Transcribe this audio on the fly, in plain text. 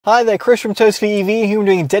Hi there, Chris from TotallyEV, here I'm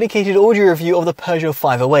doing a dedicated audio review of the Peugeot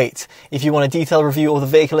 508. If you want a detailed review of the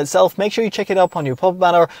vehicle itself, make sure you check it up on your pop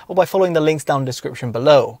banner or by following the links down in the description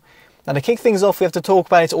below. Now to kick things off, we have to talk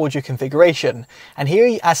about its audio configuration. And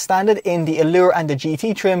here, as standard in the Allure and the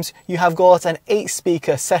GT trims, you have got an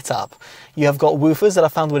 8-speaker setup. You have got woofers that are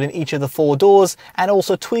found within each of the 4 doors, and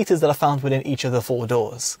also tweeters that are found within each of the 4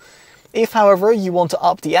 doors. If, however, you want to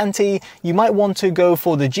up the ante, you might want to go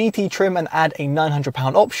for the GT trim and add a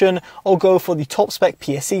 £900 option, or go for the top spec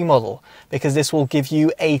PSE model, because this will give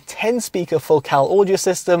you a 10-speaker full-cal audio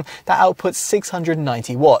system that outputs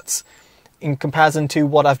 690 watts. In comparison to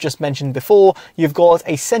what I've just mentioned before, you've got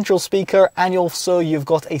a central speaker and also you've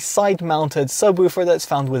got a side-mounted subwoofer that's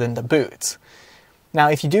found within the boot. Now,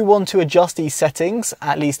 if you do want to adjust these settings,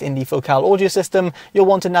 at least in the Focal audio system, you'll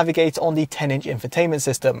want to navigate on the 10-inch infotainment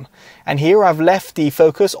system. And here I've left the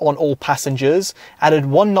focus on all passengers, added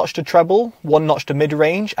 1 notch to treble, 1 notch to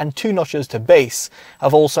mid-range, and 2 notches to bass.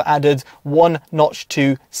 I've also added 1 notch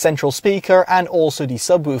to central speaker and also the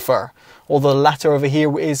subwoofer. Although the latter over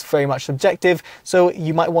here is very much subjective, so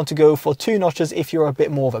you might want to go for 2 notches if you're a bit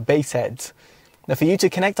more of a bass head. Now for you to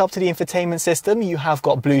connect up to the infotainment system, you have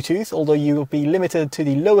got Bluetooth, although you will be limited to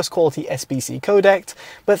the lowest quality SBC codec,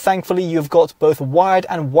 but thankfully you've got both wired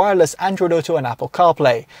and wireless Android Auto and Apple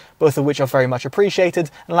CarPlay, both of which are very much appreciated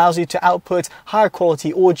and allows you to output higher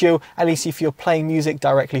quality audio, at least if you're playing music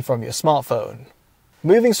directly from your smartphone.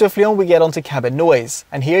 Moving swiftly on, we get onto cabin noise,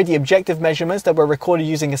 and here the objective measurements that were recorded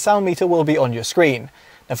using a sound meter will be on your screen.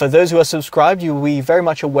 Now for those who are subscribed, you will be very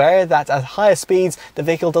much aware that at higher speeds, the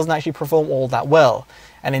vehicle doesn't actually perform all that well.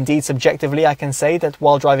 And indeed, subjectively, I can say that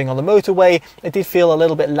while driving on the motorway, it did feel a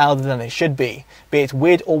little bit louder than it should be it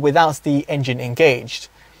with or without the engine engaged.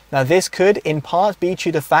 Now this could in part be due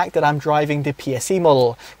to the fact that I'm driving the PSE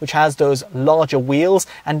model, which has those larger wheels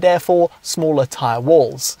and therefore smaller tyre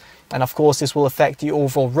walls. And of course this will affect the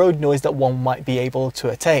overall road noise that one might be able to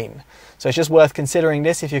attain. So it's just worth considering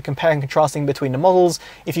this if you're comparing and contrasting between the models.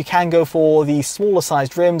 If you can go for the smaller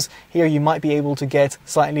sized rims, here you might be able to get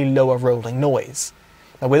slightly lower rolling noise.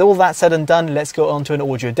 Now with all that said and done, let's go on to an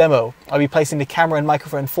audio demo. I'll be placing the camera and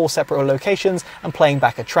microphone in 4 separate locations and playing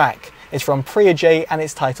back a track. It's from Priya J and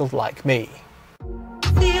it's titled Like Me.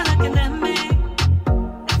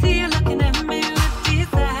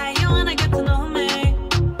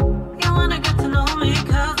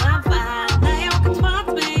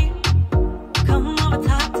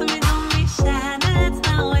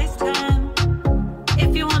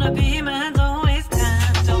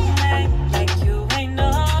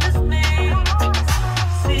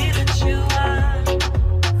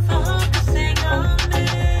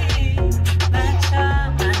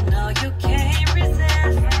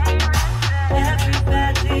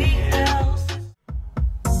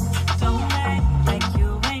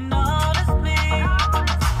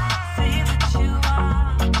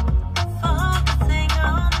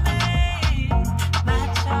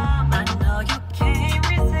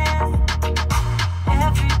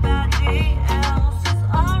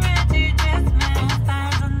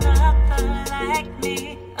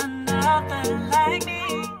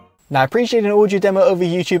 Now I appreciate an audio demo over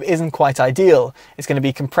YouTube isn't quite ideal. It's going to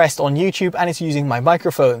be compressed on YouTube and it's using my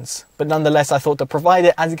microphones. But nonetheless I thought to provide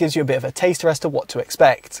it as it gives you a bit of a taster as to what to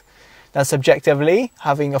expect. Now subjectively,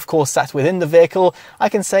 having of course sat within the vehicle, I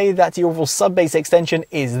can say that the overall sub-bass extension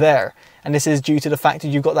is there. And this is due to the fact that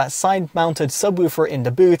you've got that side-mounted subwoofer in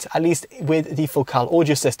the boot, at least with the Focal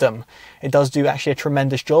audio system. It does do actually a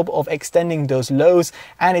tremendous job of extending those lows,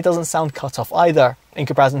 and it doesn't sound cut off either, in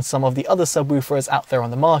comparison to some of the other subwoofers out there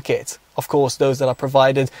on the market. Of course, those that are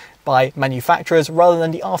provided by manufacturers rather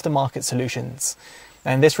than the aftermarket solutions.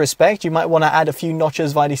 And in this respect, you might want to add a few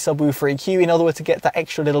notches via the subwoofer EQ in order to get that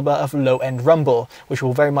extra little bit of low-end rumble, which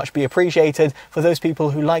will very much be appreciated for those people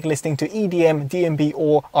who like listening to EDM, D&B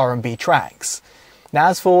or R&B tracks. Now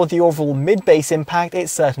as for the overall mid-bass impact,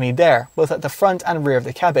 it's certainly there, both at the front and rear of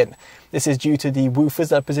the cabin. This is due to the woofers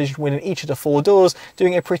that are positioned within each of the 4 doors,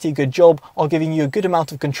 doing a pretty good job of giving you a good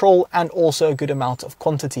amount of control and also a good amount of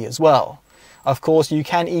quantity as well. Of course, you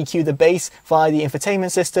can EQ the bass via the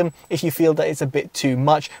infotainment system if you feel that it's a bit too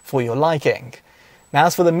much for your liking. Now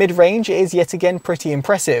as for the mid-range, it is yet again pretty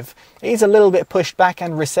impressive. It is a little bit pushed back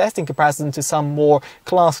and recessed in comparison to some more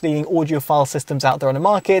class-leading audiophile systems out there on the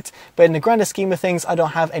market, but in the grander scheme of things, I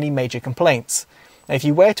don't have any major complaints. Now, if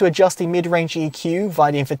you were to adjust the mid-range EQ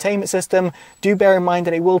via the infotainment system, do bear in mind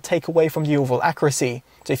that it will take away from the overall accuracy.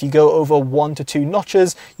 So if you go over 1 to 2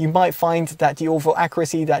 notches, you might find that the overall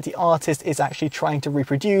accuracy that the artist is actually trying to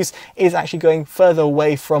reproduce is actually going further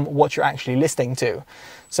away from what you're actually listening to.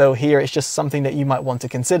 So here it's just something that you might want to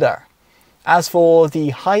consider. As for the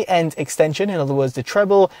high-end extension, in other words the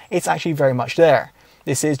treble, it's actually very much there.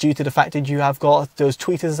 This is due to the fact that you have got those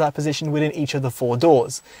tweeters that are positioned within each of the 4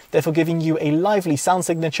 doors, therefore giving you a lively sound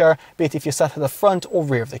signature, be it if you're sat at the front or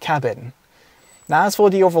rear of the cabin. Now as for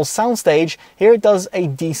the overall soundstage, here it does a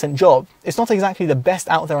decent job. It's not exactly the best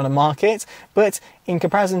out there on the market, but in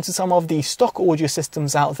comparison to some of the stock audio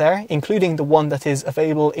systems out there, including the one that is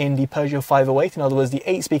available in the Peugeot 508, in other words the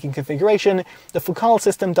 8-speaker configuration, the Focal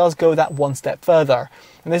system does go that one step further.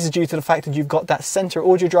 And this is due to the fact that you've got that center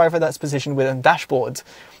audio driver that's positioned within the dashboard.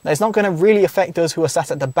 Now it's not going to really affect those who are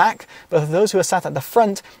sat at the back, but for those who are sat at the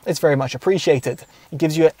front, it's very much appreciated. It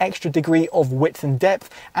gives you an extra degree of width and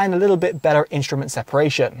depth and a little bit better instrument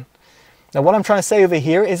separation. Now what I'm trying to say over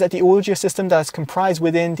here is that the audio system that is comprised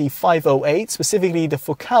within the 508, specifically the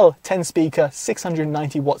Focal 10-speaker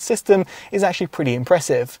 690 watt system, is actually pretty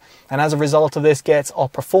impressive, and as a result of this gets our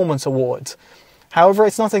performance award. However,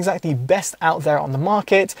 it's not exactly best out there on the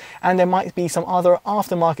market, and there might be some other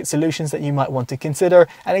aftermarket solutions that you might want to consider,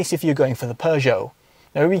 at least if you're going for the Peugeot.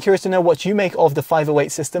 Now, we'd be curious to know what you make of the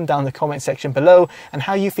 508 system down in the comment section below, and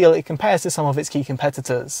how you feel it compares to some of its key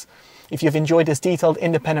competitors. If you've enjoyed this detailed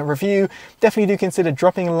independent review, definitely do consider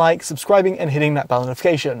dropping a like, subscribing and hitting that bell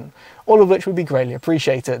notification, all of which would be greatly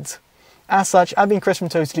appreciated. As such, I've been Chris from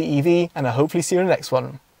TotallyEV, and I'll hopefully see you in the next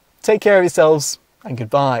one. Take care of yourselves, and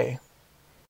goodbye.